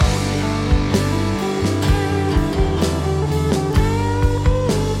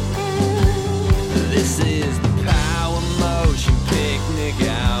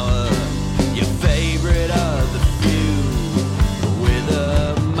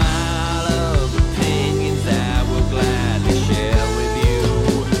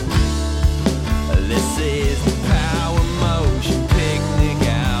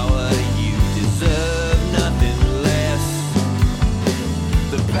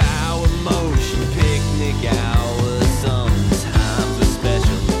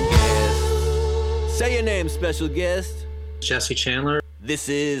name, special guest? Jesse Chandler. This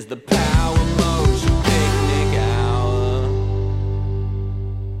is the Power Motion Picnic Hour.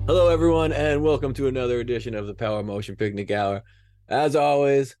 Hello, everyone, and welcome to another edition of the Power Motion Picnic Hour. As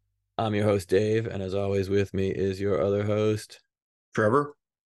always, I'm your host, Dave, and as always with me is your other host, Trevor.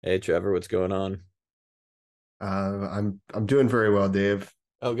 Hey, Trevor, what's going on? I'm doing very well, Dave.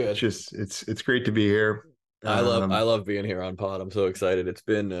 Oh, good. It's great to be here. I love being here on pod. I'm so excited. It's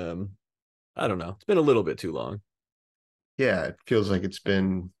been I don't know. It's been a little bit too long. Yeah, it feels like it's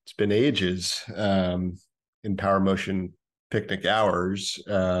been ages in Power Motion Picnic Hours.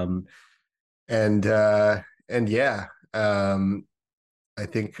 And yeah, I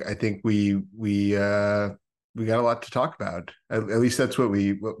think we got a lot to talk about. At least that's what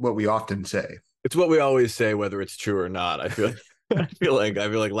we often say. It's what we always say, whether it's true or not. I feel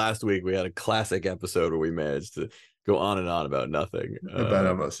like last week we had a classic episode where we managed to go on and on about nothing. About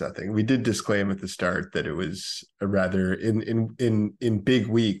almost nothing. We did disclaim at the start that it was a rather in big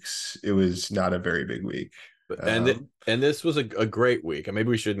weeks. It was not a very big week. And this was a great week. And maybe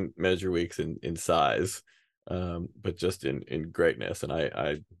we shouldn't measure weeks in size, but just in greatness. And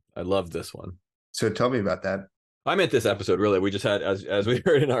I love this one. So tell me about that. I meant this episode, really. We just had, as we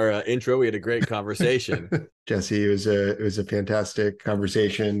heard in our intro, we had a great conversation. Jesse, it was a fantastic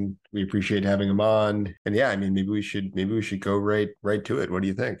conversation. We appreciate having him on. And yeah, I mean, maybe we should go right to it. What do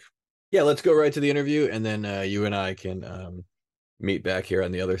you think? Yeah, let's go right to the interview, and then you and I can meet back here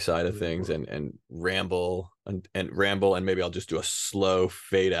on the other side of things and ramble and maybe I'll just do a slow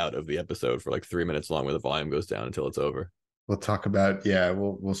fade out of the episode for like 3 minutes long where the volume goes down until it's over. We'll talk about,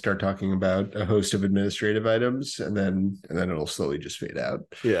 we'll start talking about a host of administrative items and then it'll slowly just fade out.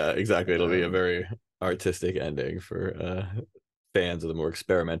 Yeah, exactly. It'll be a very artistic ending for fans of the more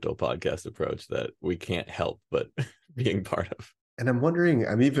experimental podcast approach that we can't help but being part of. And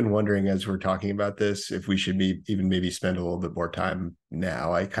I'm even wondering as we're talking about this, if we should maybe spend a little bit more time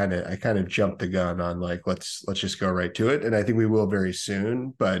now. I kind of jumped the gun on like, let's just go right to it. And I think we will very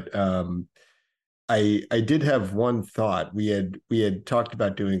soon, but I did have one thought. We had talked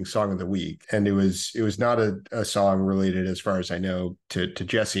about doing Song of the Week, and it was not a song related, as far as I know, to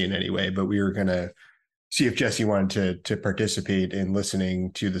Jesse in any way, but we were gonna see if Jesse wanted to participate in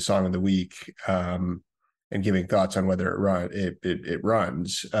listening to the Song of the Week and giving thoughts on whether it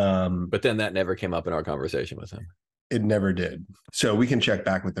runs. But then that never came up in our conversation with him. It never did. So we can check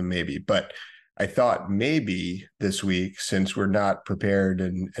back with him maybe, but I thought maybe this week, since we're not prepared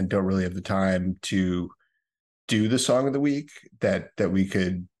and don't really have the time to do the Song of the Week, that we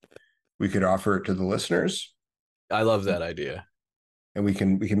could offer it to the listeners. I love that idea. And we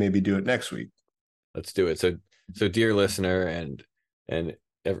can maybe do it next week. Let's do it. So dear listener and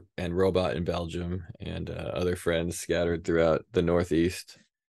Robot in Belgium and other friends scattered throughout the Northeast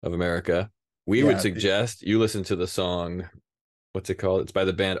of America, we would suggest you listen to the song. What's it called? It's by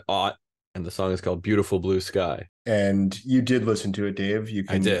the band Ought. And the song is called Beautiful Blue Sky. And you did listen to it, Dave. You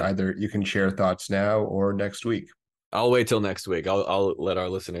can you can share thoughts now or next week. I'll wait till next week. I'll let our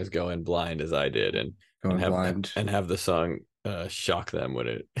listeners go in blind as I did and have the song shock them when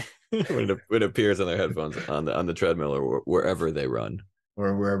it when it appears on their headphones on the treadmill or wherever they run.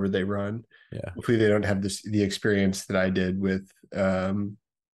 Yeah. Hopefully they don't have the experience that I did with Song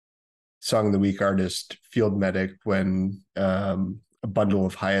of the Week artist Field Medic when a bundle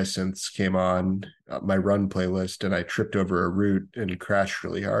of hyacinths came on my run playlist and I tripped over a root and crashed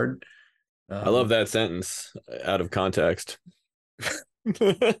really hard. I love that sentence out of context. I'm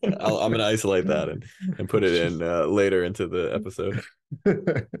going to isolate that and put it in later into the episode.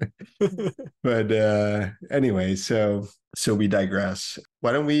 But anyway, so we digress.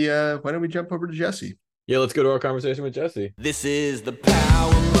 Why don't we jump over to Jesse? Yeah, let's go to our conversation with Jesse. This is the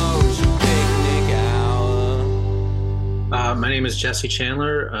Power Motion Picnic Hour. My name is Jesse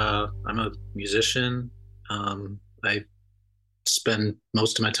Chandler. I'm a musician. I spend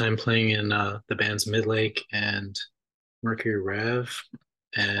most of my time playing in the bands Midlake and Mercury Rev.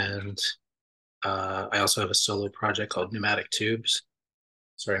 And I also have a solo project called Pneumatic Tubes.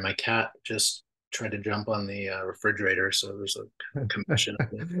 Sorry, my cat just tried to jump on the refrigerator, so there's a commotion.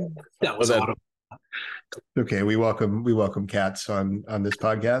 That was audible. Okay, we welcome cats on this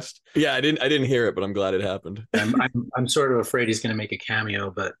podcast. Yeah, I didn't hear it, but I'm glad it happened. I'm sort of afraid he's going to make a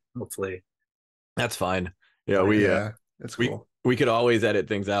cameo, but hopefully that's fine. Yeah, that's cool. We could always edit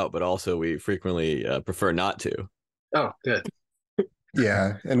things out, but also we frequently prefer not to. Oh, good.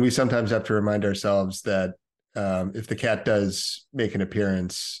 Yeah, and we sometimes have to remind ourselves that if the cat does make an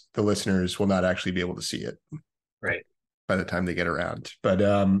appearance, the listeners will not actually be able to see it. Right. By the time they get around. But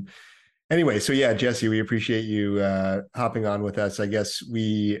anyway, so yeah, Jesse, we appreciate you hopping on with us. I guess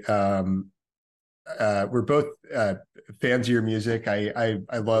we we're both fans of your music. I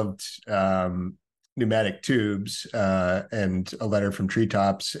loved Pneumatic Tubes and A Letter from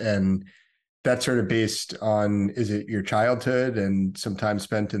Treetops, and that's sort of based on, is it your childhood and some time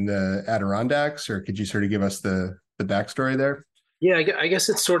spent in the Adirondacks, or could you sort of give us the backstory there? Yeah, I guess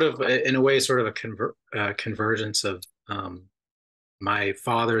it's sort of, in a way, sort of a convergence of my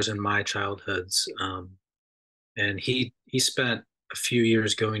father's and my childhoods. And he spent a few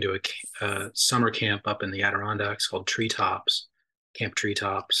years going to a summer camp up in the Adirondacks called Camp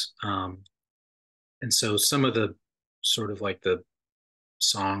Treetops. And so some of the sort of like the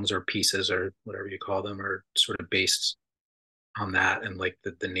songs or pieces or whatever you call them are sort of based on that, and like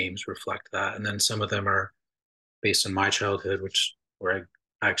the names reflect that. And then some of them are based on my childhood, where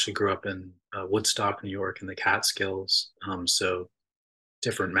I actually grew up in Woodstock, New York, in the Catskills. So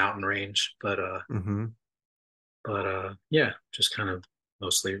different mountain range, but yeah, just kind of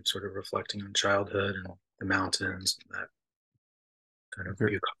mostly sort of reflecting on childhood and the mountains and that kind of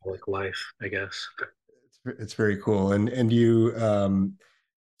bucolic life, I guess. It's very cool. And you,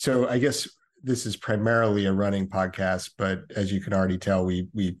 so I guess this is primarily a running podcast, but as you can already tell,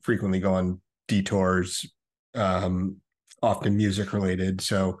 we frequently go on detours, often music related.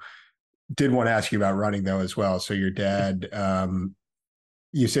 So did want to ask you about running though as well. So your dad,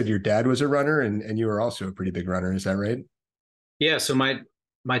 you said your dad was a runner, and you were also a pretty big runner. Is that right? Yeah. So my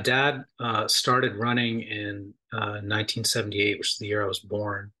dad started running in 1978, which is the year I was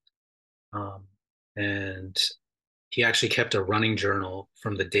born. And he actually kept a running journal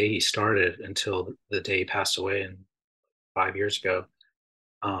from the day he started until the day he passed away 5 years ago.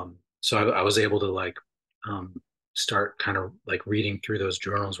 So I was able to like start kind of like reading through those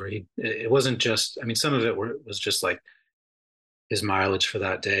journals where it wasn't just, I mean, some of it was just like his mileage for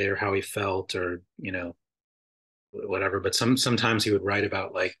that day or how he felt or, whatever. But sometimes he would write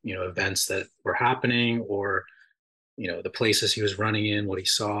about like, events that were happening or, the places he was running in, what he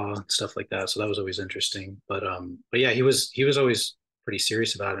saw, stuff like that. So that was always interesting. But yeah, he was always pretty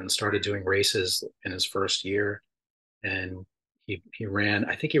serious about it and started doing races in his first year. And he ran,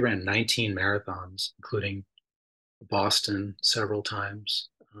 I think he ran 19 marathons, including Boston several times.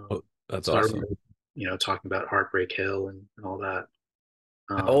 That's so awesome. I remember, talking about Heartbreak Hill and all that.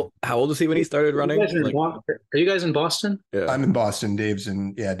 How old was he when he started running? Are you guys in Boston? Yeah. I'm in Boston. Dave's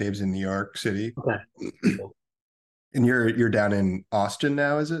in New York City. Okay. Cool. And you're down in Austin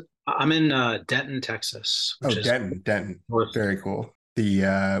now, is it? I'm in Denton, Texas. Denton. Very cool.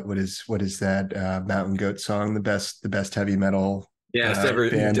 The what is that Mountain Goat song? The best heavy metal ever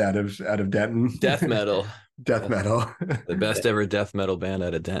band out of Denton. Death metal. Death metal. The best ever death metal band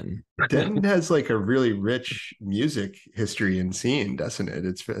out of Denton. Denton has like a really rich music history and scene, doesn't it?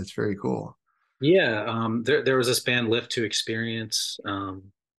 It's very cool. Yeah. There was this band, Lift to Experience, out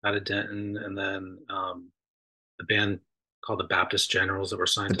of Denton, and then a band called the Baptist Generals that were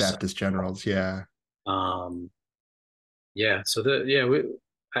signed. The Baptist Generals, yeah. Yeah. So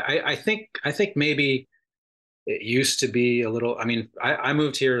I think maybe it used to be a little. I mean, I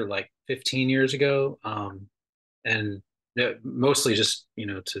moved here like 15 years ago, and mostly just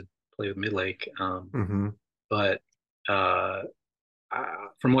to play with Midlake. But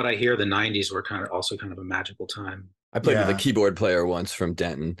from what I hear, the 90s were kind of a magical time. I played with a keyboard player once from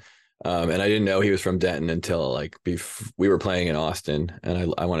Denton. And I didn't know he was from Denton until like we were playing in Austin,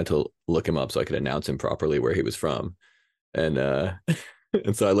 and I wanted to look him up so I could announce him properly where he was from. And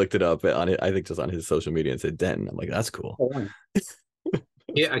and so I looked it up on it, I think just on his social media, and said Denton. I'm like, that's cool. Oh, wow.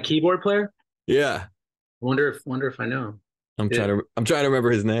 Yeah, a keyboard player? Yeah. Wonder if I know him. I'm trying to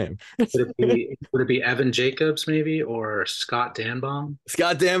remember his name. Would it be Evan Jacobs maybe, or Scott Danbaum?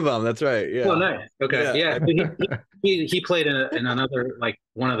 Scott Danbaum, that's right. Yeah. Oh, nice. Okay. Yeah. He played in another, like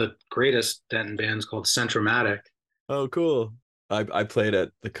one of the greatest Denton bands called Centromatic. Oh, cool. I played at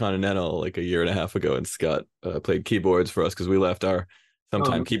the Continental like a year and a half ago, and Scott played keyboards for us because we left our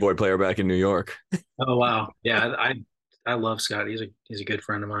sometime keyboard player back in New York. Oh wow. Yeah, I love Scott. He's a good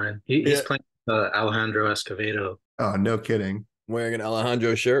friend of mine. He's playing Alejandro Escovedo. Oh, no kidding. I'm wearing an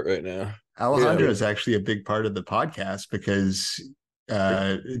Alejandro shirt right now. Alejandro is actually a big part of the podcast because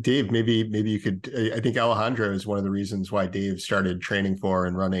Dave, maybe you could. I think Alejandro is one of the reasons why Dave started training for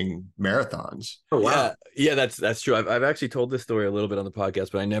and running marathons. Oh wow, yeah, that's true. I've actually told this story a little bit on the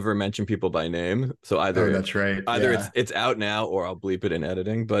podcast, but I never mention people by name. So that's right. It's out now, or I'll bleep it in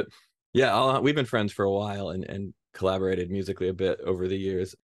editing. But yeah, we've been friends for a while and collaborated musically a bit over the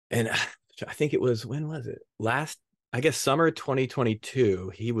years. And I think it was, when was it? I guess summer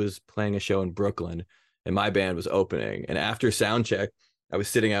 2022. He was playing a show in Brooklyn, and my band was opening. And after sound check, I was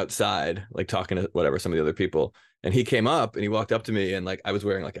sitting outside, like talking to some of the other people. And he came up and he walked up to me, and like I was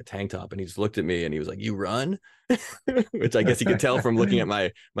wearing like a tank top, and he just looked at me and he was like, "You run?" Which I guess he could tell from looking at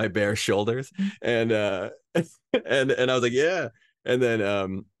my bare shoulders. And and I was like, "Yeah." And then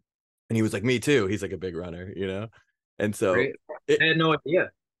and he was like, "Me too." He's like a big runner, you know? And so Great. I had no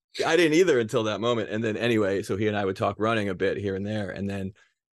idea. I didn't either until that moment. And then anyway, so he and I would talk running a bit here and there. And then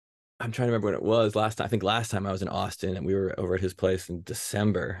I'm trying to remember when it was last time. I think last time I was in Austin and we were over at his place in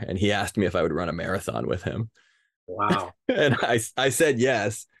December, and he asked me if I would run a marathon with him. Wow. And I said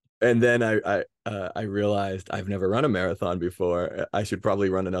yes. And then I realized I've never run a marathon before. I should probably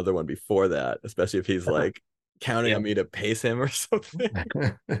run another one before that, especially if he's like counting on me to pace him or something.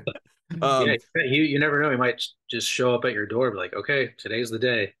 Yeah, you never know. He might just show up at your door, and be like, "Okay, today's the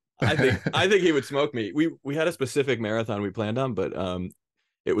day." I think he would smoke me. We had a specific marathon we planned on, but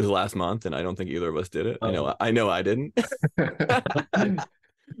it was last month, and I don't think either of us did it. I know I didn't.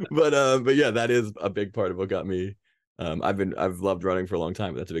 But yeah, that is a big part of what got me. I've loved running for a long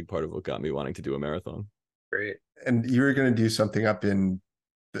time, but that's a big part of what got me wanting to do a marathon. Great. And you were going to do something up in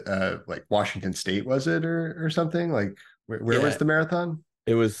like Washington State, was it, or something? Like where was the marathon?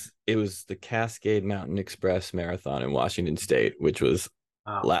 It was the Cascade Mountain Express Marathon in Washington State, which was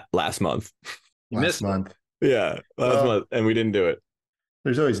last month. Last month. Yeah, last month, and we didn't do it.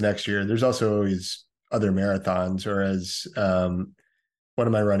 There's always next year. There's also always other marathons, or as one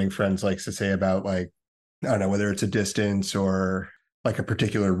of my running friends likes to say about, like, I don't know, whether it's a distance or like a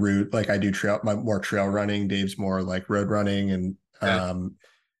particular route. Like I do more trail running. Dave's more like road running. And,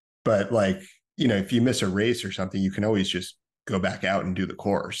 but like, you know, if you miss a race or something, you can always just go back out and do the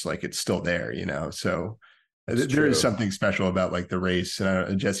course. Like it's still there, you know? So there is something special about like the race.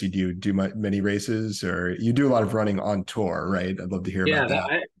 Jesse, do you do many races, or you do a lot of running on tour, right? I'd love to hear about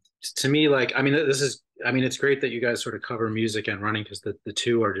that. To me, like, I mean, it's great that you guys sort of cover music and running, because the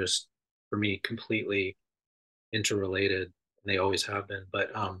two are just, for me, completely interrelated. They always have been.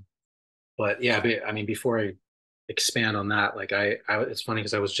 But yeah, I mean, before I expand on that, like it's funny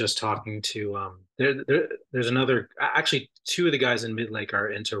because I was just talking to there's another, actually two of the guys in Midlake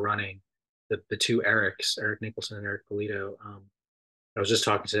are into running, the two Erics, Eric Nicholson and Eric Polito. I was just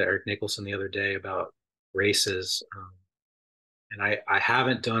talking to Eric Nicholson the other day about races, and I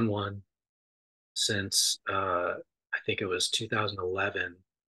haven't done one since I think it was 2011.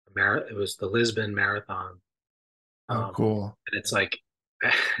 It was the Lisbon Marathon. Oh, cool. And it's like,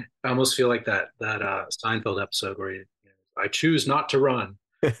 I almost feel like that Seinfeld episode where I choose not to run,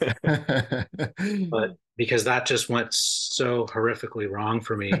 but because that just went so horrifically wrong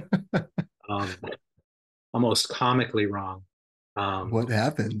for me, almost comically wrong. What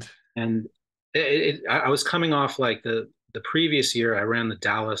happened? And I was coming off like the previous year. I ran the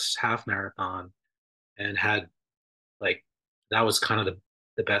Dallas half marathon and had, like, that was kind of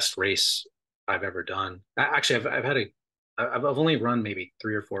the best race I've ever done. Actually, I've only run maybe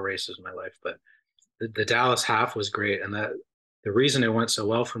 3 or 4 races in my life, but the Dallas half was great. And the reason it went so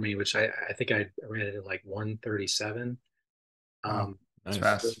well for me, which I think I ran it at like 1:37. Nice.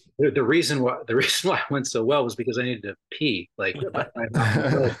 Fast. The reason why it went so well was because I needed to pee, like by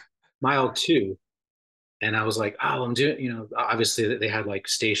mile 2. And I was like, oh, I'm doing, obviously they had like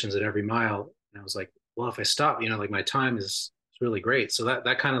stations at every mile. And I was like, well, if I stop, like my time is really great. So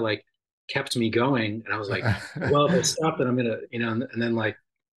that kind of like kept me going. And I was like, well, if I stop, then I'm going to, and then like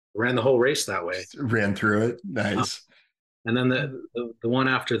ran the whole race that way. Ran through it. Nice. And then the one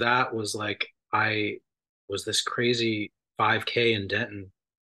after that was like, I was this crazy 5K in Denton,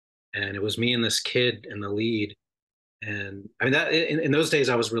 and it was me and this kid in the lead. And I mean, that in those days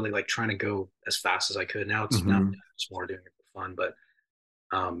I was really like trying to go as fast as I could. Now it's more doing it for fun, but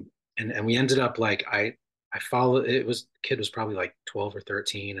and we ended up like, I followed, the kid was probably like 12 or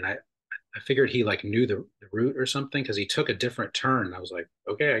 13, and I figured he like knew the route or something, because he took a different turn. I was like,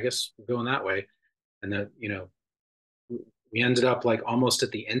 okay, I guess we're going that way. And then we ended up like almost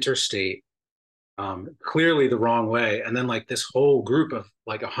at the interstate, clearly the wrong way. And then like this whole group of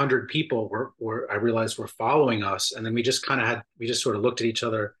like 100 people were I realized were following us. And then we just sort of looked at each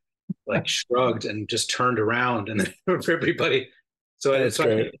other, like shrugged, and just turned around, and then everybody. So it's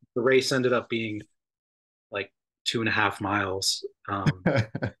like the race ended up being like 2.5 miles.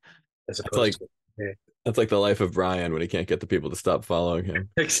 As opposed to, that's like the life of Brian when he can't get the people to stop following him.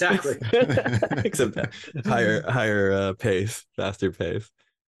 Exactly. Except higher pace, faster pace.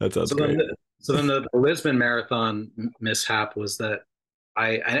 That sounds great. So then the Lisbon Marathon mishap was that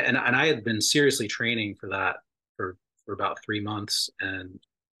I had been seriously training for that for about 3 months, and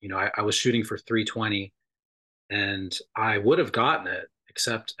I was shooting for 3:20, and I would have gotten it,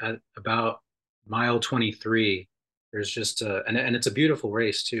 except at about mile 23, there's just and it's a beautiful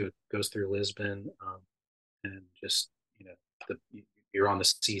race too. It goes through Lisbon, and just, you're on the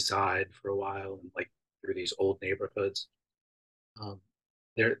seaside for a while and like through these old neighborhoods.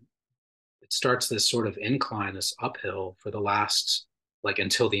 There, it starts this sort of incline, this uphill for the last, like,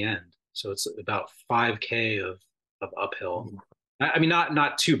 until the end. So it's about 5K of uphill. I mean,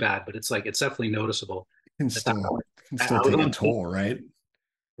 not too bad, but it's definitely noticeable. Can still take a toll, right?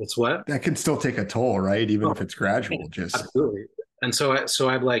 It's what? That can still take a toll, right? Even if it's gradual, just absolutely. And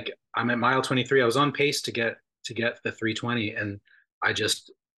I'm at mile 23. I was on pace to get the 320, and I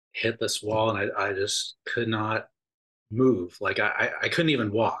just hit this wall, and I just could not move. Like I couldn't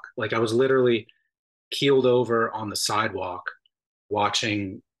even walk. Like I was literally keeled over on the sidewalk,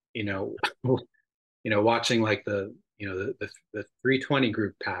 watching, watching like the 320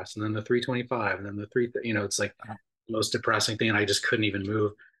 group pass, and then the 325, and then the it's like the most depressing thing. And I just couldn't even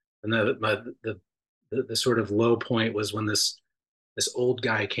move. And the sort of low point was when this old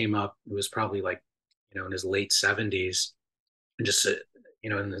guy came up, who was probably like, in his late 70s, and just,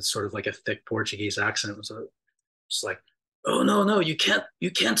 in it's sort of like a thick Portuguese accent. It was just like, oh no, you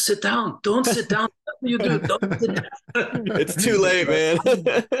can't sit down. Don't sit down. You do. Don't sit down. It's too late, man.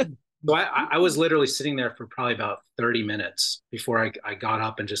 So I was literally sitting there for probably about 30 minutes before I got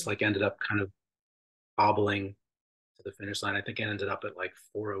up and just like ended up kind of hobbling to the finish line. I think I ended up at like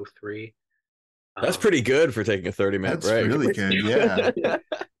 4:03. That's pretty good for taking a 30-minute break. That's really good, yeah.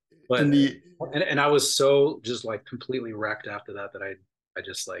 But and I was so just like completely wrecked after that I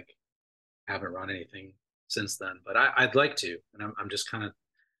just like haven't run anything since then. But I'd like to, and I'm just kind of.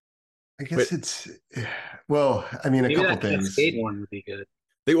 I guess well, I mean, a couple things. Cascade one would be good.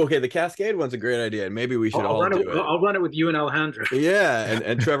 Okay, the Cascade one's a great idea, and maybe we should all do it. I'll run it with you and Alejandro. Yeah,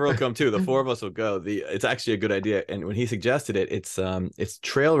 and Trevor will come too. The four of us will go. It's actually a good idea. And when he suggested it, it's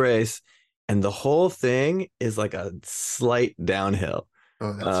trail race, and the whole thing is like a slight downhill.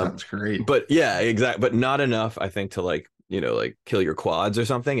 Oh, that sounds great. But yeah, exactly. But not enough, I think, to like kill your quads or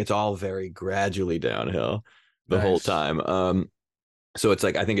something. It's all very gradually downhill the whole time. So it's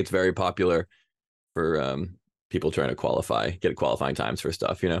like, I think it's very popular for people trying to get qualifying times for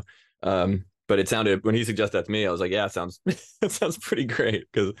stuff, but it sounded, when he suggested that to me, I was like, yeah, that sounds pretty great,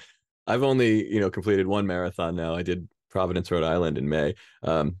 because I've only completed one marathon now. I did Providence, Rhode Island in May,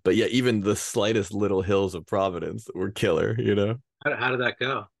 but yeah, even the slightest little hills of Providence were killer. How did that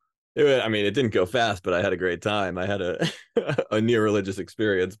go? I mean, it didn't go fast, but I had a great time. I had a near religious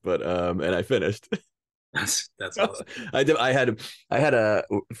experience, but and I finished. That's awesome. I had a,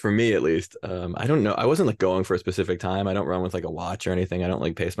 for me at least, I don't know, I wasn't like going for a specific time. I don't run with like a watch or anything. I don't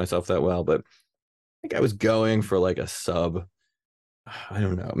like pace myself that well, but I think I was going for like a sub, I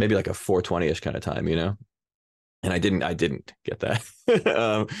don't know, maybe like a 4:20-ish kind of time, and I didn't get that.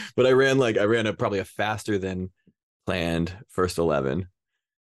 But I ran probably a faster than planned first 11,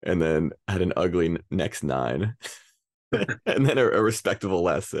 and then had an ugly next 9, and then a respectable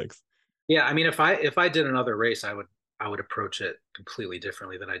last 6. Yeah, I mean, if I did another race, I would approach it completely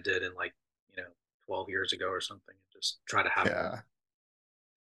differently than I did in 12 years ago or something. Just try to have.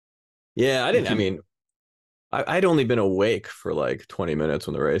 Yeah, I didn't. I mean, I'd only been awake for like 20 minutes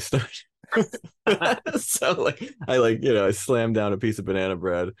when the race started. So I slammed down a piece of banana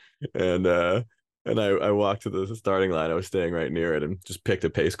bread, and I walked to the starting line. I was staying right near it, and just picked a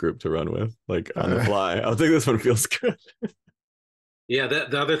pace group to run with, like on the fly. I was like, this one feels good. Yeah,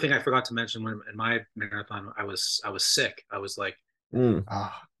 the other thing I forgot to mention, when in my marathon, I was sick. I was like,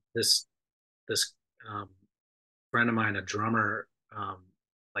 this friend of mine, a drummer,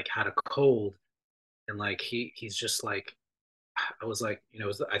 had a cold, and like he's just like, I was like,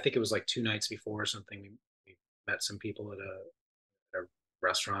 I think it was like 2 nights before or something. We met some people at a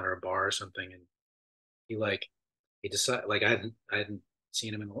restaurant or a bar or something, and he decided, like, I hadn't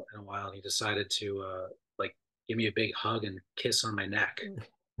seen him in a while, and he decided to give me a big hug and kiss on my neck.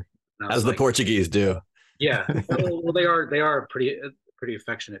 As the Portuguese do. Yeah. Well, they are pretty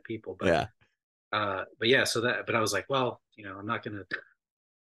affectionate people, but yeah. But yeah, but I was like, well, I'm not gonna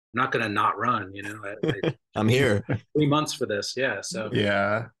not run, I'm here 3 months for this. Yeah. So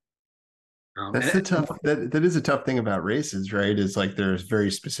yeah. That's that is a tough thing about races, right? Is like there's a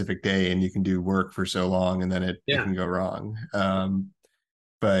very specific day, and you can do work for so long, and then it can go wrong.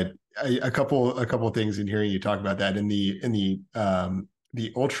 But a couple of things in hearing you talk about that in the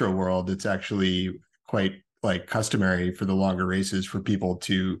ultra world, it's actually quite like customary for the longer races for people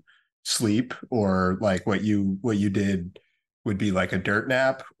to sleep, or like what you did would be like a dirt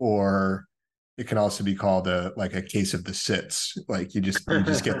nap, or it can also be called a case of the sits. Like you just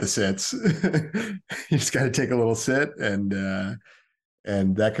get the sits. You just got to take a little sit, and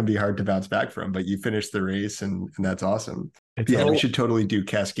that can be hard to bounce back from. But you finish the race, and that's awesome. Yeah, we should totally do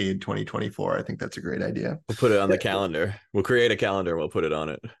Cascade 2024. I think that's a great idea. We'll put it on the calendar. We'll create a calendar and we'll put it on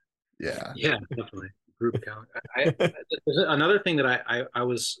it. Yeah. Yeah, definitely. Group calendar. There's another thing that I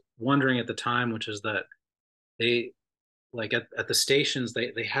was wondering at the time, which is that they like at the stations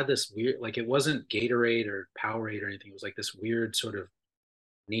they had this weird, like, it wasn't Gatorade or Powerade or anything. It was like this weird sort of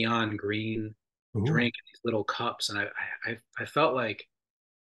neon green drink in these little cups, and I felt like,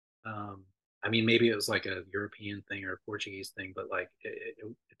 I mean, maybe it was like a European thing or a Portuguese thing, but like it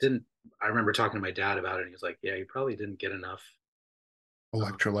didn't. I remember talking to my dad about it, and he was like, "Yeah, you probably didn't get enough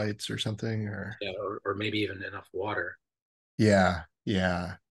electrolytes or something, or yeah, or maybe even enough water." Yeah.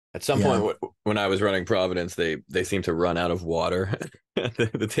 At some point when I was running Providence, they seemed to run out of water at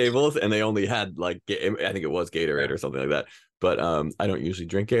the tables, and they only had like, I think it was Gatorade or something like that. But I don't usually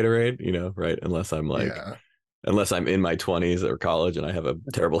drink Gatorade, right? Unless I'm like, unless I'm in my 20s or college and I have a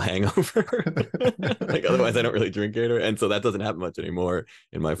terrible hangover. Like, otherwise I don't really drink Gatorade, and so that doesn't happen much anymore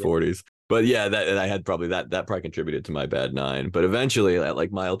in my 40s. But yeah, and I had probably that probably contributed to my bad 9. But eventually at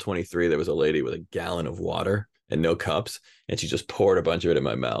like mile 23, there was a lady with a gallon of water and no cups, and she just poured a bunch of it in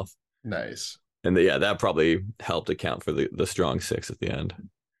my mouth. Nice. And that probably helped account for the strong 6 at the end.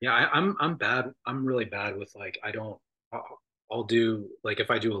 Yeah, I'm bad. I'm really bad with, like, I'll do, like, if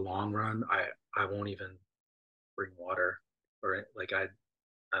I do a long run, I won't even bring water, or like I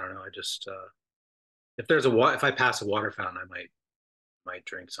don't know. I just if I pass a water fountain, I might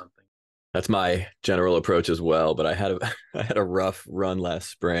drink something. That's my general approach as well. But I had a rough run last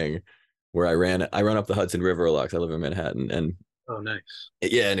spring where I ran up the Hudson River a lot, 'cause I live in Manhattan, and oh, nice.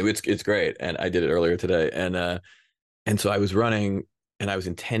 Yeah, and it's great. And I did it earlier today, and so I was running, and I was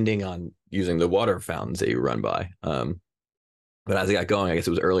intending on using the water fountains that you run by. But as I got going, I guess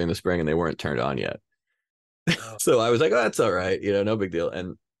it was early in the spring, and they weren't turned on yet. Oh. So I was like, oh, that's all right, no big deal.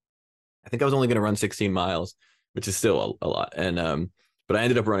 And I think I was only going to run 16 miles, which is still a lot. And but I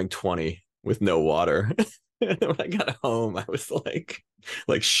ended up running 20 with no water. And when I got home, I was like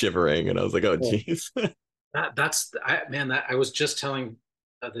shivering, and I was like, oh, geez. I was just telling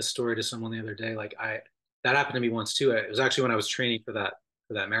this story to someone the other day. Like, that happened to me once too. It was actually when I was training for that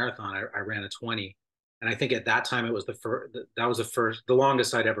marathon. I ran a 20, and I think at that time it was the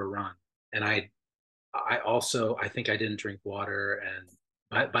longest I'd ever run. And I also, I think I didn't drink water,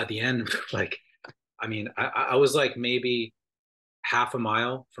 and by the end, like, I mean, I was like maybe half a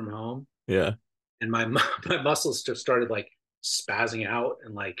mile from home. Yeah. And my muscles just started like spazzing out,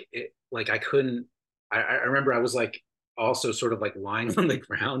 and like I couldn't. I remember I was like also sort of like lying on the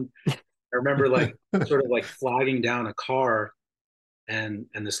ground. I remember like sort of like flagging down a car, and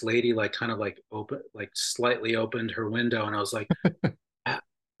this lady like kind of like slightly opened her window, and I was like,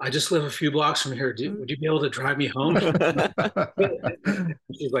 I just live a few blocks from here. Would you be able to drive me home?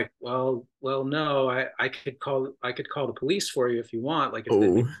 She's like, well, no, I could call the police for you if you want. Like,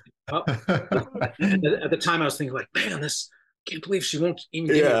 if up. At the time I was thinking like, man, can't believe she won't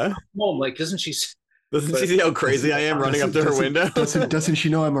even get me home. Like, doesn't she see how crazy I am running up to her window? Doesn't she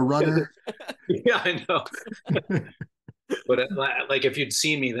know I'm a runner? Yeah, I know. But like, if you'd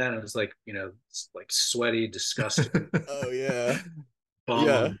seen me then, it was like, like sweaty, disgusting. Oh yeah. Bum.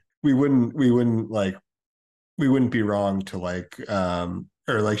 Yeah. We wouldn't be wrong to like,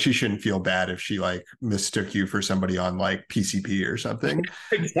 or like, she shouldn't feel bad if she like mistook you for somebody on like PCP or something.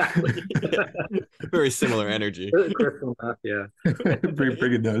 Exactly. Very similar energy. Yeah.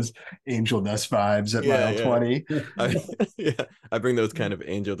 Bringing those angel dust vibes at mile 20. I bring those kind of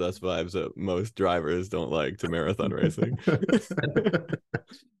angel dust vibes that most drivers don't like to marathon racing.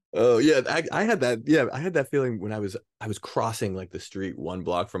 Oh yeah, I had that. Yeah, I had that feeling when I was crossing like the street 1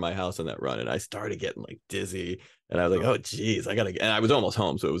 block from my house on that run, and I started getting like dizzy, and I was like, oh geez, I gotta. And I was almost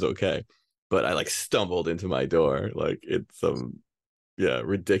home, so it was okay. But I like stumbled into my door, like it's some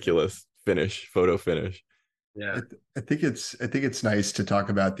ridiculous photo finish. Yeah, I think it's nice to talk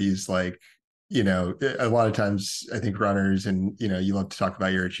about these, like, a lot of times I think runners, and you love to talk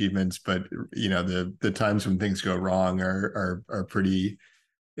about your achievements, but the times when things go wrong are pretty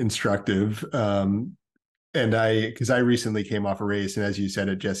instructive. And because I recently came off a race, and as you said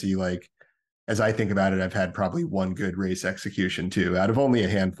it, Jesse, like, as I think about it, I've had probably one good race execution too, out of only a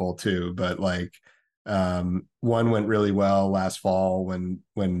handful too, but like, one went really well last fall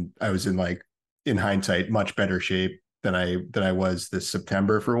when I was in hindsight much better shape than I was this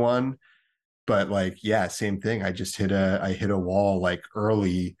September for one. But like, yeah, same thing. I just hit a wall like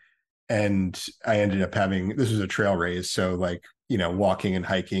early, and I ended up this was a trail race, so like, walking and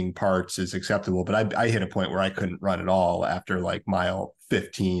hiking parts is acceptable, but I hit a point where I couldn't run at all after like mile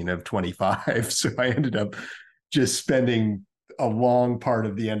 15 of 25. So I ended up just spending a long part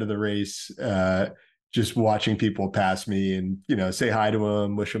of the end of the race just watching people pass me and, you know, say hi to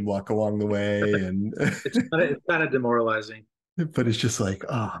them, wish them luck along the way. And it's kind of demoralizing. but it's just like,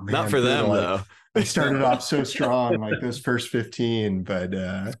 oh man, not for them like, though. I started off so strong, like those first 15,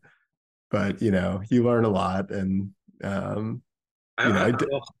 but you know, you learn a lot. And you know,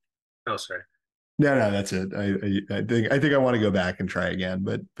 oh, sorry. no, that's it. I think I want to go back and try again,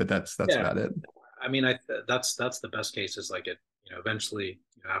 but that's about it. I mean, that's the best case is like eventually,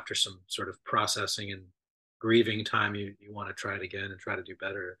 after some sort of processing and grieving time, you want to try it again and try to do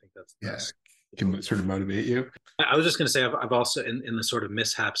better. I think that's the best. Can sort of motivate you. I was just going to say, I've also in the sort of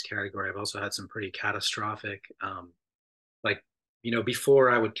mishaps category, I've also had some pretty catastrophic, like, before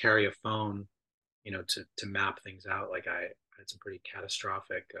I would carry a phone, to map things out. Like I had some pretty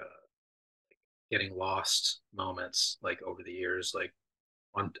catastrophic, getting lost moments, like over the years, like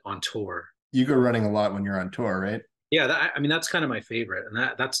on tour. You go running a lot when you're on tour, right? Yeah, I mean, that's kind of my favorite, and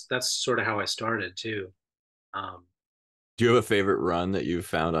that's sort of how I started too. Do you have a favorite run that you've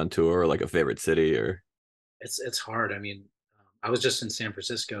found on tour, or like a favorite city? Or it's hard. I mean, I was just in San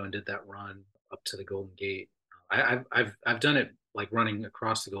Francisco and did that run up to the Golden Gate. I've done it like running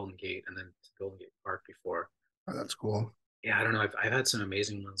across the Golden Gate and then to Golden Gate Park before. Oh, that's cool. Yeah, I don't know. I've had some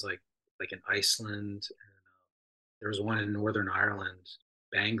amazing ones like in Iceland. And, there was one in Northern Ireland,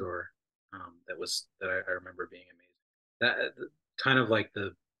 Bangor, that I remember being amazing. That kind of like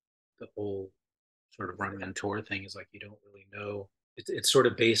the whole sort of running on tour thing is like you don't really know. It's sort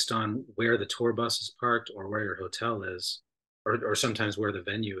of based on where the tour bus is parked or where your hotel is, or sometimes where the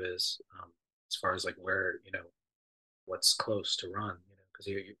venue is, as far as like where what's close to run. Because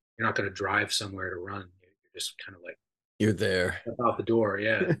you're not going to drive somewhere to run. You're just kind of like you're there out the door.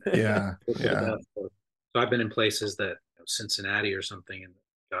 Yeah. Yeah. So I've been in places that Cincinnati or something and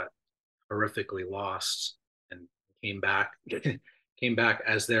got horrifically lost and came back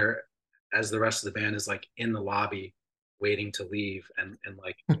as the rest of the band is like in the lobby waiting to leave, and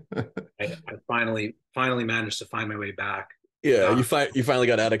like I finally managed to find my way back. Yeah, you finally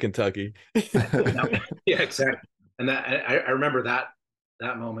got out of Kentucky. Yeah, exactly. And that I remember that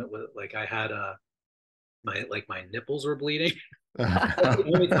moment with like I had my nipples were bleeding.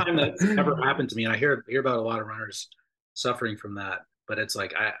 The only time that's ever happened to me, and I hear about a lot of runners suffering from that, but it's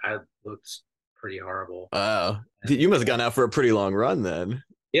like I looked pretty horrible. Wow, you must have gone out for a pretty long run then.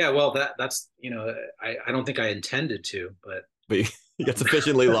 Yeah, well, that's I don't think I intended to, but you got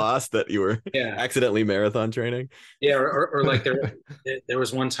sufficiently lost that you were accidentally marathon training. Yeah, or like there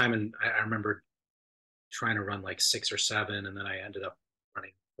was one time, and I remember trying to run like 6 or 7, and then I ended up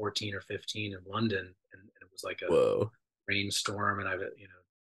running 14 or 15 in London, and it was like a rainstorm, and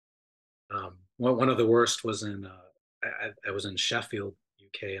one of the worst was in I was in Sheffield,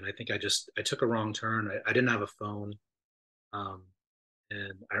 UK, and I think I took a wrong turn. I didn't have a phone,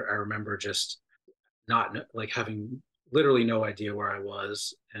 and I remember just not like having literally no idea where I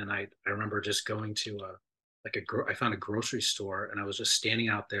was, and I remember just going to I found a grocery store, and I was just standing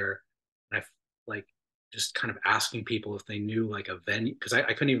out there, and I like just kind of asking people if they knew like a venue, because I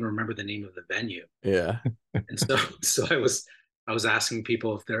couldn't even remember the name of the venue. Yeah. And so I was asking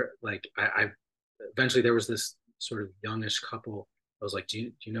people if they're like I eventually there was this sort of youngish couple. I was like,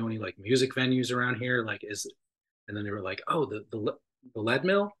 do you know any like music venues around here? Like and then they were like, oh, the Lead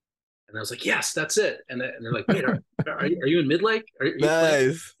Mill. And I was like, yes, that's it. And they're like, wait, are you in Midlake? Are you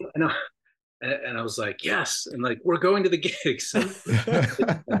nice. And I was like, yes. And like, we're going to the gigs. So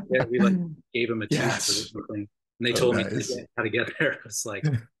we like gave them a ticket or something. And they told me how to get there. It's like,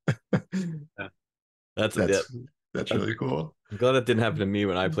 that's really cool. I'm glad that didn't happen to me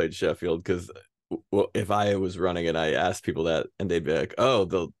when I played Sheffield, because if I was running and I asked people that, and they'd be like, oh,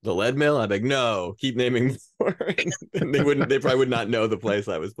 the Lead Mill, I'd be like, no, keep naming more. And they probably would not know the place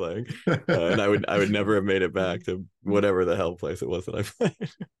I was playing, and I would never have made it back to whatever the hell place it was that I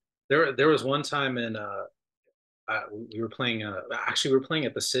played. There was one time in we were playing actually we were playing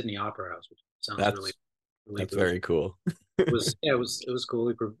at the Sydney Opera House, which sounds really that's very cool. It was cool.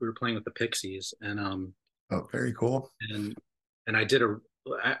 We were playing with the Pixies, and oh, very cool. And I did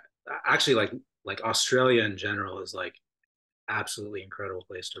actually like Australia in general is like absolutely incredible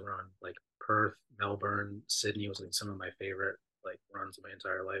place to run. Like Perth, Melbourne, Sydney was like some of my favorite like runs of my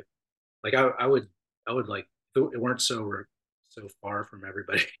entire life. Like I would like, if it weren't so far from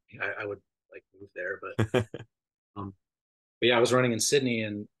everybody, I would like move there. But yeah, I was running in Sydney,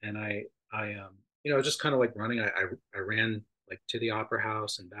 and I just kind of like running. I ran like to the Opera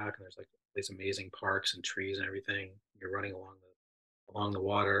House and back, and there's like these amazing parks and trees and everything. You're running along the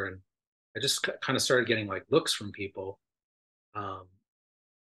water, and I just kind of started getting like looks from people,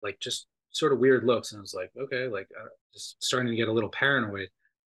 like just sort of weird looks, and I was like, okay, like just starting to get a little paranoid.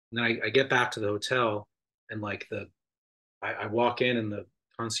 And then I get back to the hotel, and like I walk in, and the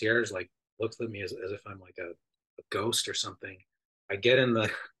concierge like looks at me as if I'm like a ghost or something. I get in the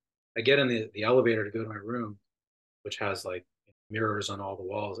I get in the elevator to go to my room, which has like mirrors on all the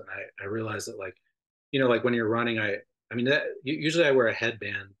walls, and I realize that like, like when you're running, I mean that usually I wear a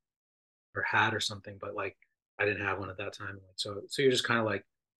headband or hat or something, but like I didn't have one at that time. Like so you're just kind of like,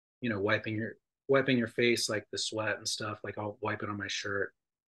 wiping your face, like the sweat and stuff. Like I'll wipe it on my shirt,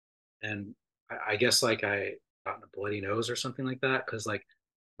 and I guess like I got a bloody nose or something like that, because like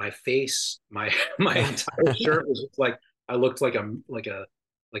my face, my my entire shirt was just like I looked like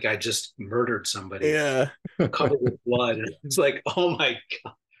I just murdered somebody, Yeah. covered with blood. And it's like, oh my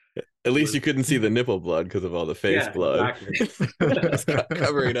god. At least you couldn't see the nipple blood because of all the face Yeah, blood. exactly. Just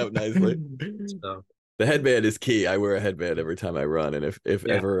covering up nicely. So The headband is key. I wear a headband every time I run, and if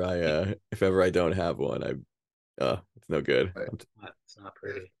yeah, ever I don't have one, it's no good. it's not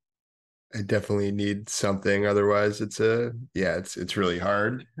pretty. I definitely need something. Otherwise, it's really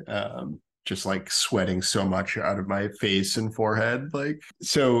hard. Just like sweating so much out of my face and forehead. Like,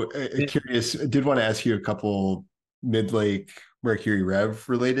 so curious, I did want to ask you a couple Mid-Lake Mercury Rev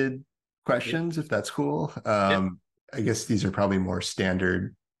related questions, if that's cool. Yeah. I guess these are probably more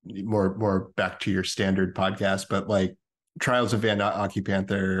standard, more back to your standard podcast, but like Trials of Van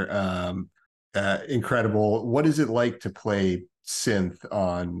Occupanther, incredible. What is it like to play synth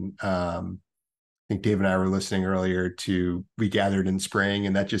on I think Dave and I were listening earlier to We Gathered in Spring,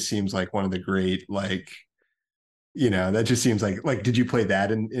 and that just seems like one of the great, like, that just seems like did you play that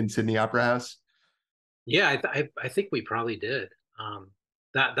in Sydney Opera House? Yeah, I think we probably did.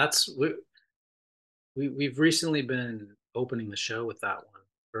 That's we've recently been opening the show with that one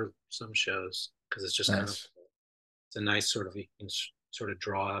for some shows, because it's just kind of, Nice. it's a nice sort of, you can sort of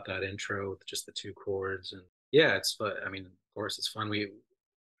draw out that intro with just the two chords. And yeah, it's fun. I mean, of course it's fun.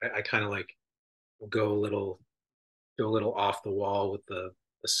 I kind of like go a little off the wall with the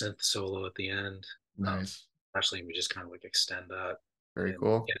synth solo at the end. Nice. Especially we just kind of like extend that Very and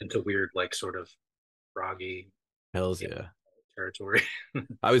cool. get into weird like sort of froggy Hells yeah. territory.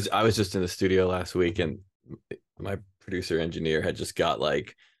 I was just in the studio last week, and my producer engineer had just got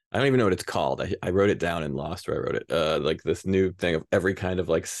like, I don't even know what it's called. I wrote it down and lost where I wrote it. Like this new thing of every kind of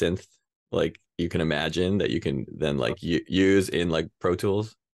like synth like you can imagine that you can then like use in like Pro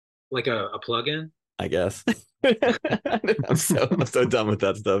Tools, Like a plug-in. I guess. I'm so done with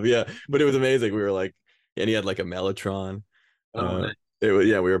that stuff. Yeah, but it was amazing. We were like, and he had like a Mellotron. Oh, nice. It was,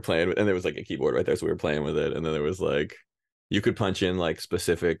 yeah, we were playing with, and there was like a keyboard right there, so we were playing with it. And then there was like, you could punch in like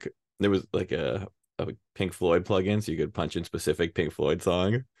specific. There was like a Pink Floyd plugin, so you could punch in specific Pink Floyd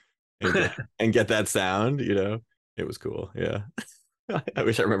song and get that sound. It was cool. Yeah, I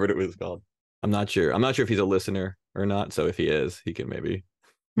wish I remembered what it was called. I'm not sure. I'm not sure if he's a listener or not. So if he is, he can maybe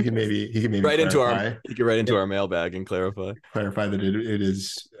he can maybe write into clarify. he can write into our mailbag and clarify that it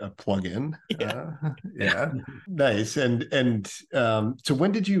is a plugin. Yeah. Nice. And so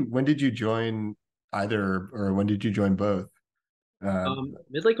when did you join either, or when did you join both?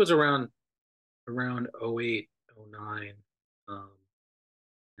 Midlake was around 08, 09.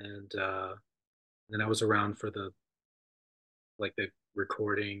 And then I was around for the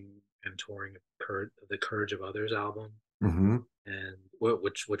recording and touring of the Courage of Others album. Mm-hmm. And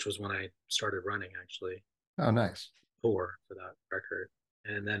which was when I started running, actually. Oh, nice. Tour for that record.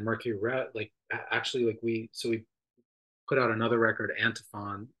 And then Mercury Red, like actually, like we put out another record,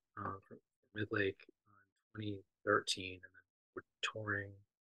 Antiphon, for Midlake in 2013, and then we're touring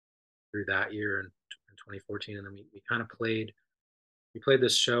through that year in 2014, and then we kind of played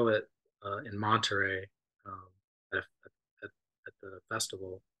this show in Monterey, at, at the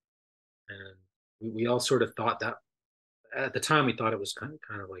festival, and we all sort of thought that at the time we thought it was kind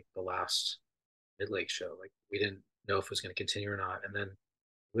of like the last Midlake show. Like we didn't know if it was going to continue or not. And then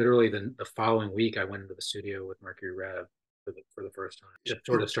literally the following week, I went into the studio with Mercury Rev for the first time. Just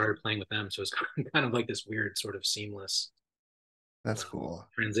sort of started playing with them. So it's kind of like this weird sort of seamless. That's cool.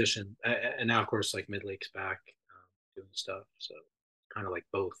 Transition. And now, of course, like Midlake's back doing stuff. So kind of like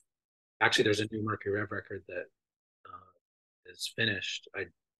both. Actually, there's a new Mercury Rev record that is finished. I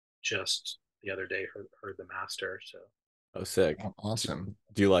just the other day heard the master. So. Oh, sick. Awesome.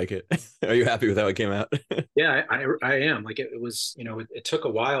 Do you like it? Are you happy with how it came out? Yeah, I am. Like it was, it took a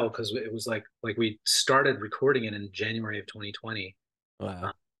while, because it was like we started recording it in January of 2020. Wow.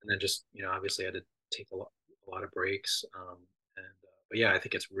 And then just, obviously I had to take a lot of breaks. But yeah, I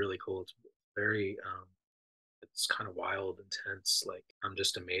think it's really cool. It's very, it's kind of wild, intense. Like I'm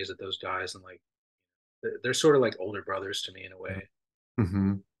just amazed at those guys, and like they're sort of like older brothers to me in a way.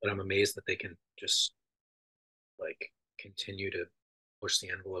 Mm-hmm. But I'm amazed that they can just like continue to push the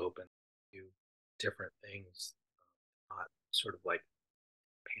envelope and do different things, not sort of like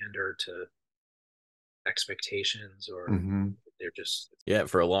pander to expectations, or they're just Yeah,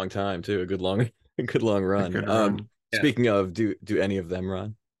 for a long time too. A good long a good long run. Good run. Speaking of, do any of them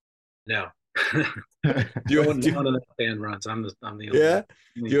run? no. Do No you, one on that band runs. I'm the only yeah?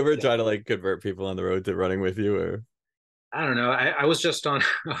 Do you ever yeah. try to like convert people on the road to running with you, or I don't know. I was just on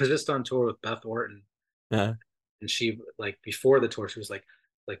I was just on tour with Beth Orton, uh, and she, like, before the tour, she was like,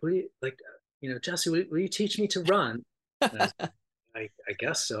 what do you like, Jesse, will you teach me to run? And I was like, I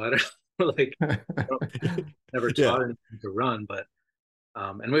guess so. I don't know, like, I never yeah, taught anyone to run, but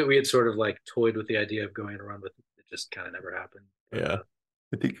and we had sort of like toyed with the idea of going to run, but it just kind of never happened. But, yeah,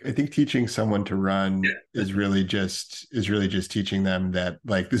 I think teaching someone to run is really just teaching them that,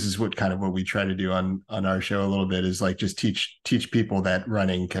 like, this is what kind of what we try to do on our show a little bit, is like just teach people that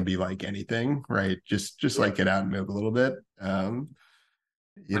running can be like anything, right? Just like get out and move a little bit. I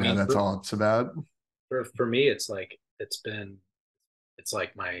mean, That's all it's about. for me, it's like it's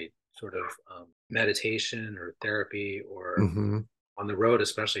like my sort of meditation or therapy, or on the road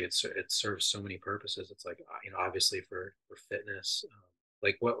especially. It serves so many purposes. It's like, obviously for fitness,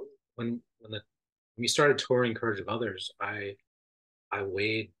 like when we started touring Courage of Others, I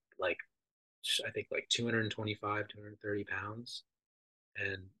weighed like, I think like 225 230 pounds,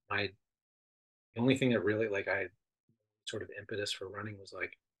 and the only thing that really, like, I sort of impetus for running was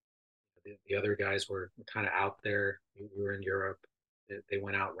like the other guys were kind of out there. We were in Europe. They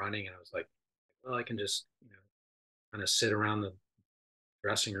went out running, and I was like, well, I can just kind of sit around the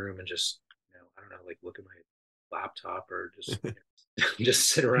dressing room and just, I don't know, like, look at my laptop, or just just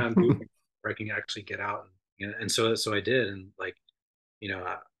sit around goofing, where I can actually get out, and so I did, and like,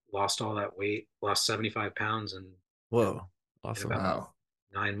 I lost all that weight, lost 75 pounds, and whoa, in awesome. about Wow.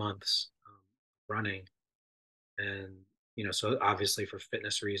 9 months running. And so obviously for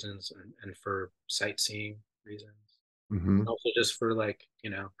fitness reasons, and for sightseeing reasons, and also just for, like,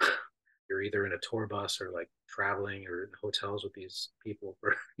 you're either in a tour bus or like traveling or in hotels with these people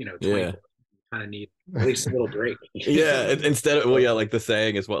for 24. Yeah, You kind of need at least a little break. yeah. Instead of, well, yeah, like the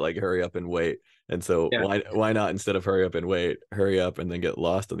saying is what, like, hurry up and wait. And so Yeah. why not, instead of hurry up and wait, hurry up and then get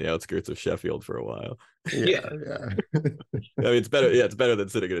lost on the outskirts of Sheffield for a while? Yeah. I mean, it's better. Yeah, it's better than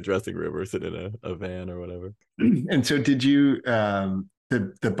sitting in a dressing room or sitting in a van or whatever. And so did you,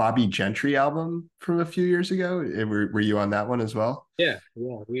 the Bobby Gentry album from a few years ago, were you on that one as well? Yeah.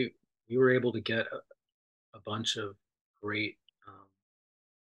 We were able to get a bunch of great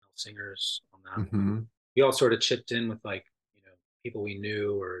singers on that one. We all sort of chipped in with, like, people we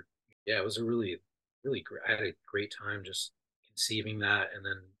knew, or yeah, it was a really great. I had a great time just conceiving that, and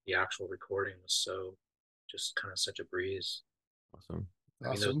then the actual recording was so just kind of such a breeze. Awesome.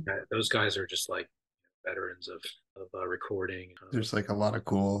 I mean, those guys are just like veterans of recording. There's like a lot of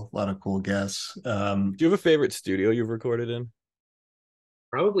cool guests. Do you have a favorite studio you've recorded in?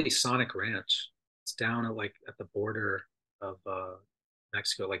 Probably Sonic Ranch. It's down at the border of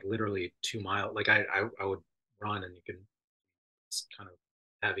Mexico, like literally 2 miles. Like I would run, and it's kind of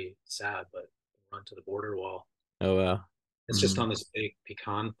heavy, sad, but run to the border wall. Oh wow. It's just on this big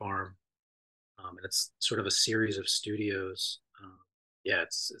pecan farm, and it's sort of a series of studios. Yeah,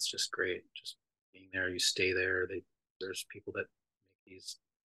 it's just great. Just being there, you stay there. There's people that make these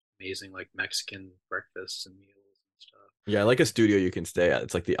amazing, like, Mexican breakfasts and meals and stuff. Yeah, like a studio you can stay at.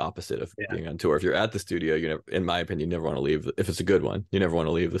 It's like the opposite of being on tour. If you're at the studio, you never, in my opinion, you never want to leave. If it's a good one, you never want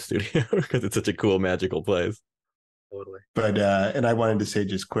to leave the studio because it's such a cool, magical place. Totally. But and I wanted to say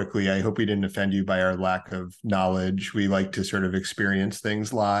just quickly, I hope we didn't offend you by our lack of knowledge. We like to sort of experience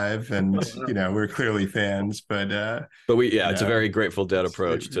things live, and we're clearly fans, but we, yeah, it's a very Grateful Dead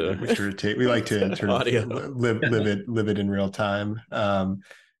approach to. We like to sort audio. of live it in real time.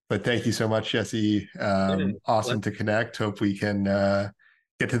 But thank you so much, Jesse. Awesome to connect. Hope we can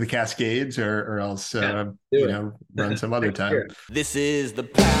get to the Cascades, or else run some other time. This is the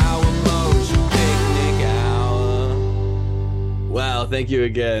Power Motion Picnic Hour. Wow, thank you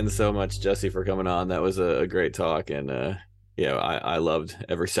again so much, Jesse, for coming on. That was a great talk, and I loved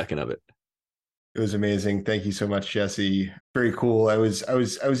every second of it. It was amazing. Thank you so much, Jesse. Very cool. I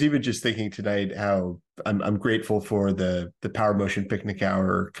was even just thinking tonight how I'm grateful for the Power Motion Picnic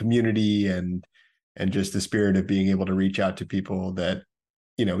Hour community, and just the spirit of being able to reach out to people that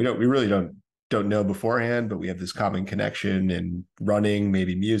we really don't know beforehand, but we have this common connection in running,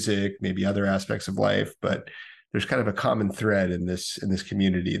 maybe music, maybe other aspects of life, but there's kind of a common thread in this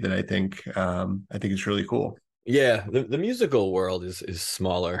community that I think is really cool. Yeah, the musical world is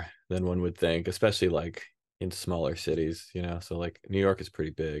smaller than one would think, especially like in smaller cities, so like New York is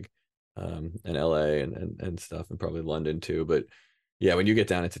pretty big, and LA and stuff, and probably London too, but Yeah, when you get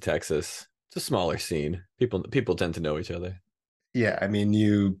down into Texas, it's a smaller scene. People tend to know each other. Yeah, I mean,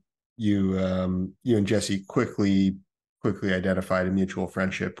 you and Jesse quickly identified a mutual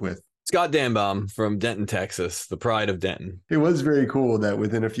friendship with. Scott Danbaum from Denton, Texas, the pride of Denton. It was very cool that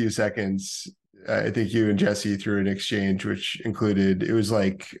within a few seconds, I think you and Jesse threw an exchange, which included, it was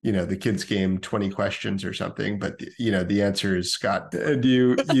like, the kids game 20 questions or something, but the answer is Scott. And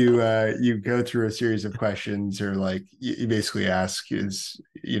you go through a series of questions, or like you basically ask, is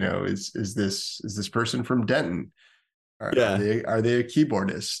this person from Denton? Are they a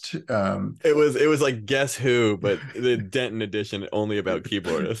keyboardist? It was like Guess Who, but the Denton edition only about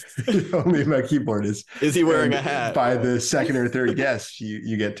keyboardists. Only about keyboardists. Is he wearing a hat? By the second or third guess,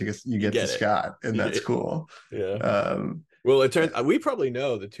 you get to Scott, and that's cool. Yeah. Well, it turns we probably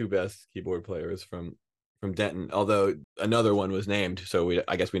know the two best keyboard players from Denton, although another one was named, so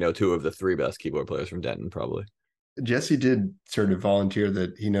I guess we know two of the three best keyboard players from Denton, probably. Jesse did sort of volunteer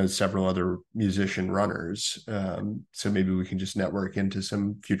that he knows several other musician runners. So maybe we can just network into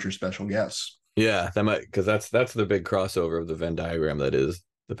some future special guests. Yeah, that might, because that's the big crossover of the Venn diagram that is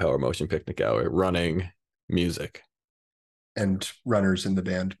the Power Motion Picnic Hour: running, music, and runners in the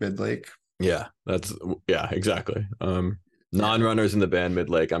band Midlake. Yeah, exactly. Non-runners in the band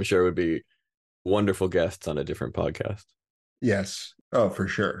Midlake, I'm sure would be wonderful guests on a different podcast. Yes. Oh, for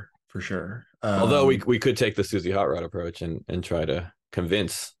sure. Although we could take the Susie Hot Rod approach and try to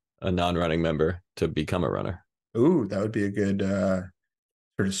convince a non-running member to become a runner. Ooh, that would be a good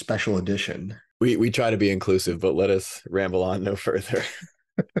sort of special edition. We try to be inclusive, but let us ramble on no further.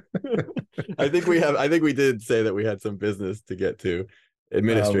 I think we did say that we had some business to get to,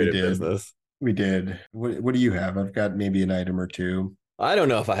 administrative business. We did. What do you have? I've got maybe an item or two. I don't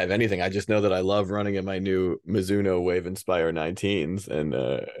know if I have anything. I just know that I love running in my new Mizuno Wave Inspire 19s,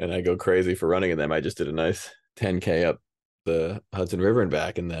 and I go crazy for running in them. I just did a nice 10K up the Hudson River and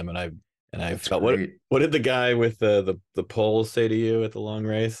back in them, and I felt great. What did the guy with the poles say to you at the long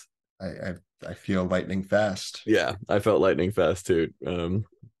race? I feel lightning fast. Yeah, I felt lightning fast too.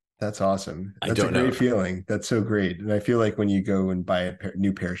 That's awesome. That's a great feeling. That's so great. And I feel like when you go and buy a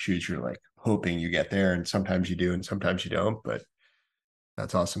new pair of shoes, you're like hoping you get there, and sometimes you do and sometimes you don't, but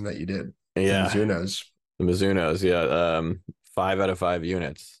that's awesome that you did. Yeah. The Mizunos. Yeah. 5 out of 5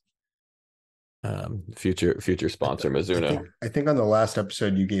 units. Future sponsor Mizuno. I think on the last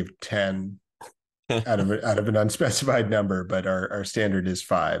episode you gave 10 out of an unspecified number, but our standard is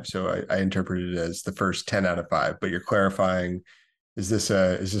 5. So I interpreted it as the first 10 out of 5, but you're clarifying, is this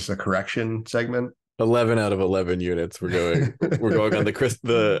a correction segment? 11 out of 11 units. We're going on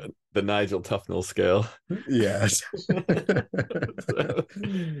the Nigel Tufnell scale. Yes.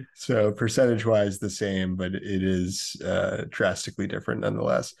 So percentage wise the same, but it is drastically different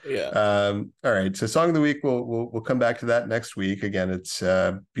nonetheless. Yeah. All right. So song of the week, we'll come back to that next week. Again, it's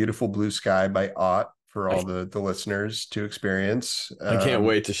Beautiful Blue Sky by Ott for all the listeners to experience. I can't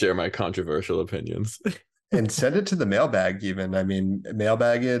wait to share my controversial opinions. And send it to the mailbag even. I mean,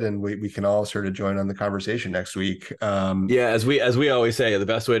 mailbag it, and we can all sort of join on the conversation next week. Yeah, as we always say, the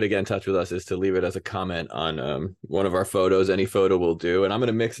best way to get in touch with us is to leave it as a comment on one of our photos. Any photo will do. And I'm going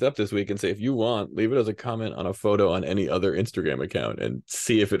to mix it up this week and say, if you want, leave it as a comment on a photo on any other Instagram account and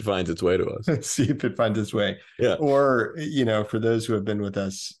see if it finds its way to us. See if it finds its way. Yeah. Or, for those who have been with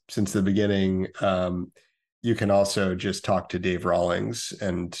us since the beginning, you can also just talk to Dave Rawlings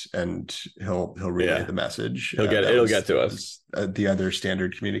and he'll relay the message. It'll get to us. The other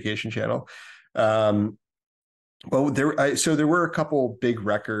standard communication channel. Well, there were a couple big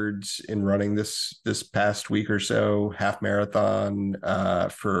records in running this past week or so. Half marathon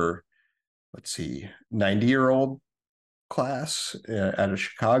for 90-year-old class out of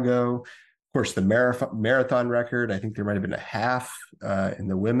Chicago. Of course, the marathon record. I think there might have been a half in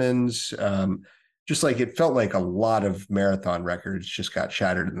the women's. Just like it felt like a lot of marathon records just got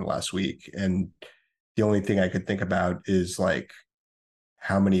shattered in the last week. And the only thing I could think about is like,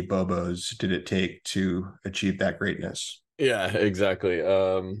 how many Bobos did it take to achieve that greatness? Yeah, exactly.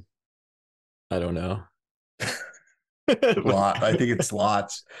 I don't know. Lot. I think it's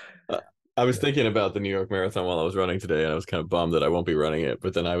lots. I was thinking about the New York Marathon while I was running today, and I was kind of bummed that I won't be running it.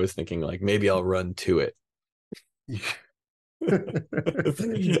 But then I was thinking, like, maybe I'll run to it.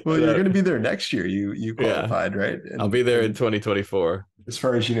 Well, you're going to be there next year. You qualified, right? And I'll be there in 2024. As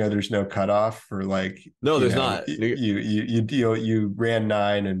far as you know, there's no cutoff for like. No, there's not. You ran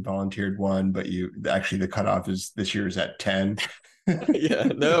 9 and volunteered 1, but the cutoff is this year is at 10. Yeah,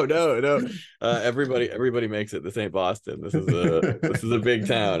 no. Everybody makes it. This ain't Boston. This is a big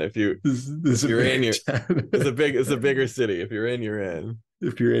town. If you're in, it's a bigger city. If you're in, you're in.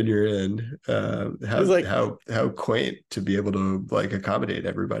 if you're in, you're in. How quaint to be able to like accommodate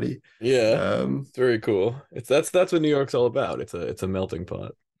everybody. Yeah, it's very cool. That's what New York's all about. It's a melting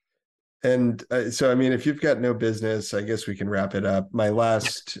pot. And so, I mean, if you've got no business, I guess we can wrap it up. My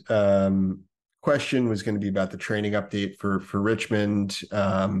last question was going to be about the training update for Richmond.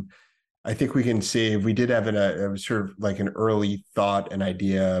 I think we can save. We did have a sort of like an early thought and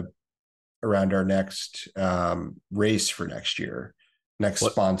idea around our next race for next year.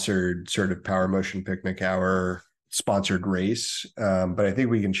 Sponsored sort of Power Motion Picnic Hour sponsored race. But I think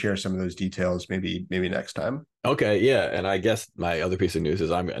we can share some of those details maybe next time. Okay, yeah. And I guess my other piece of news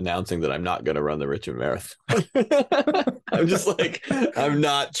is I'm announcing that I'm not going to run the Richmond Marathon. I'm just like, I'm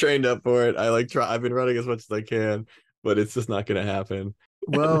not trained up for it. I've been running as much as I can, but it's just not going to happen.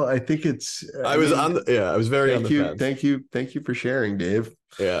 Well, I think it's. I was very on the fence. Thank you for sharing, Dave.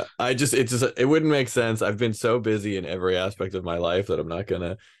 Yeah, it wouldn't make sense. I've been so busy in every aspect of my life that I'm not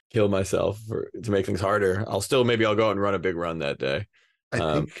gonna kill myself to make things harder. Maybe I'll go out and run a big run that day. I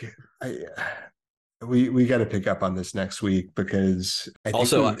think we got to pick up on this next week, because I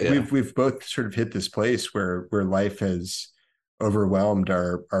think we've both sort of hit this place where life has overwhelmed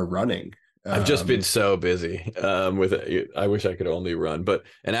our running. I've just been so busy with it. I wish I could only run,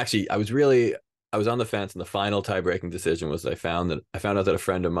 and actually I was on the fence, and the final tie-breaking decision was I found out that a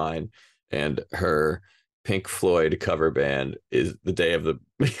friend of mine and her Pink Floyd cover band is the day of the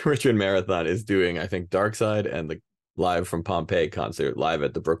Richmond Marathon is doing, I think, Dark Side and the Live from Pompeii concert live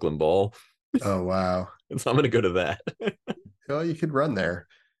at the Brooklyn Bowl. Oh, wow. So I'm going to go to that. Well, you could run there.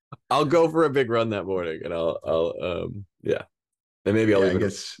 I'll go for a big run that morning, and I'll yeah. And maybe I'll. I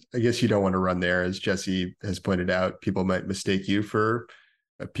guess you don't want to run there, as Jesse has pointed out. People might mistake you for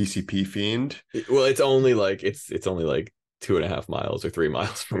a PCP fiend. Well, it's only like 2.5 miles or 3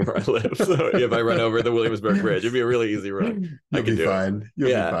 miles from where I live. So if I run over the Williamsburg Bridge, it'd be a really easy run. You'll be fine. You'll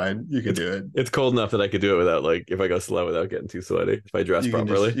be fine. You can do it. It's cold enough that I could do it without, like, if I go slow without getting too sweaty. If I dress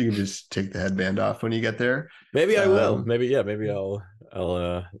properly, you can just take the headband off when you get there. Maybe I will. Maybe I'll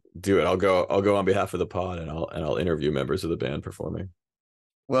do it. I'll go on behalf of the pod, and I'll interview members of the band performing.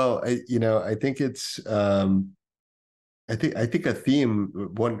 Well, I think it's. I think a theme,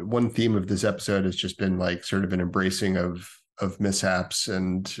 one theme of this episode has just been like sort of an embracing of mishaps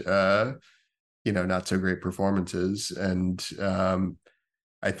and not so great performances. And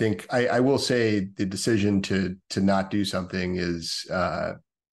I think I will say the decision to not do something is I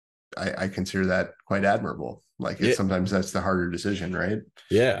consider that quite admirable. Like sometimes that's the harder decision, right?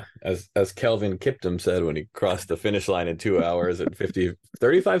 Yeah. As Kelvin Kiptum said when he crossed the finish line in 2 hours and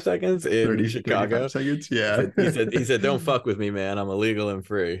 35 seconds in Chicago. 35 seconds, yeah. He said, "Don't fuck with me, man. I'm illegal and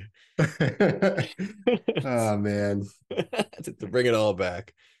free." Oh, man. To bring it all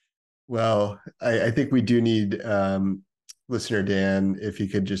back. Well, I think we do need listener Dan, if you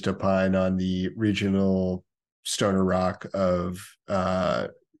could just opine on the regional stoner rock of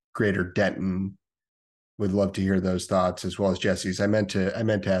Greater Denton. Would love to hear those thoughts, as well as Jesse's. I meant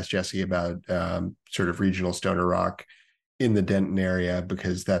to ask Jesse about sort of regional stoner rock in the Denton area,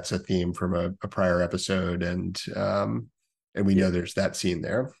 because that's a theme from a prior episode, and we know there's that scene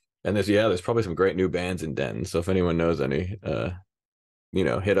there. And there's probably some great new bands in Denton. So if anyone knows any,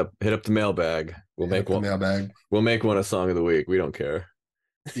 hit up the mailbag. We'll make one a song of the week. We don't care.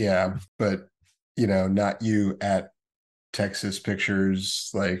 Yeah, but not you at Texas Pictures,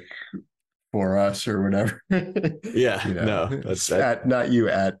 like, for us or whatever. Yeah, no, that's not you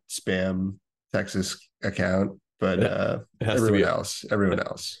at spam Texas account, but everyone else.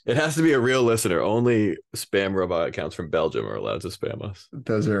 It has to be a real listener. Only spam robot accounts from Belgium are allowed to spam us.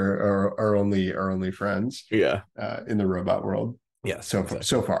 Those are our only friends. Yeah, in the robot world. Yeah, so far.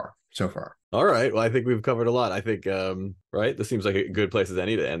 All right. Well, I think we've covered a lot. I think right. This seems like a good place as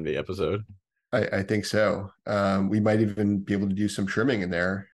any to end the episode. I think so. We might even be able to do some trimming in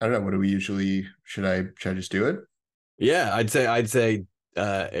there. I don't know. What do we usually? Should I just do it? Yeah, I'd say,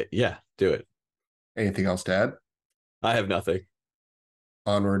 yeah, do it. Anything else to add? I have nothing.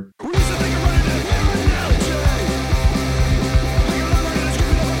 Onward.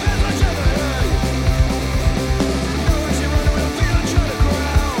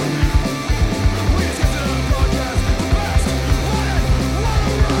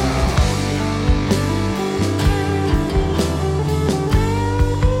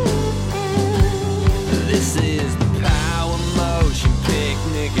 This is the Power Motion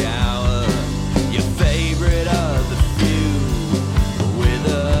Picnic Hour, your favorite of the few, with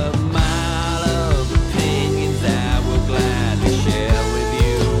a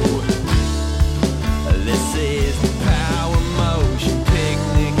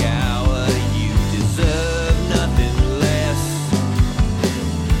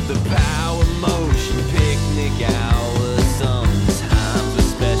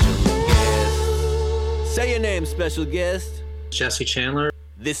special guest, Jesse Chandler.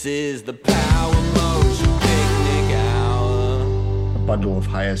 this is the Power Motion Picnic Hour. A bundle of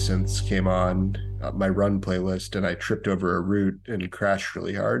hyacinths came on my run playlist, and I tripped over a root and crashed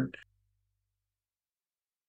really hard.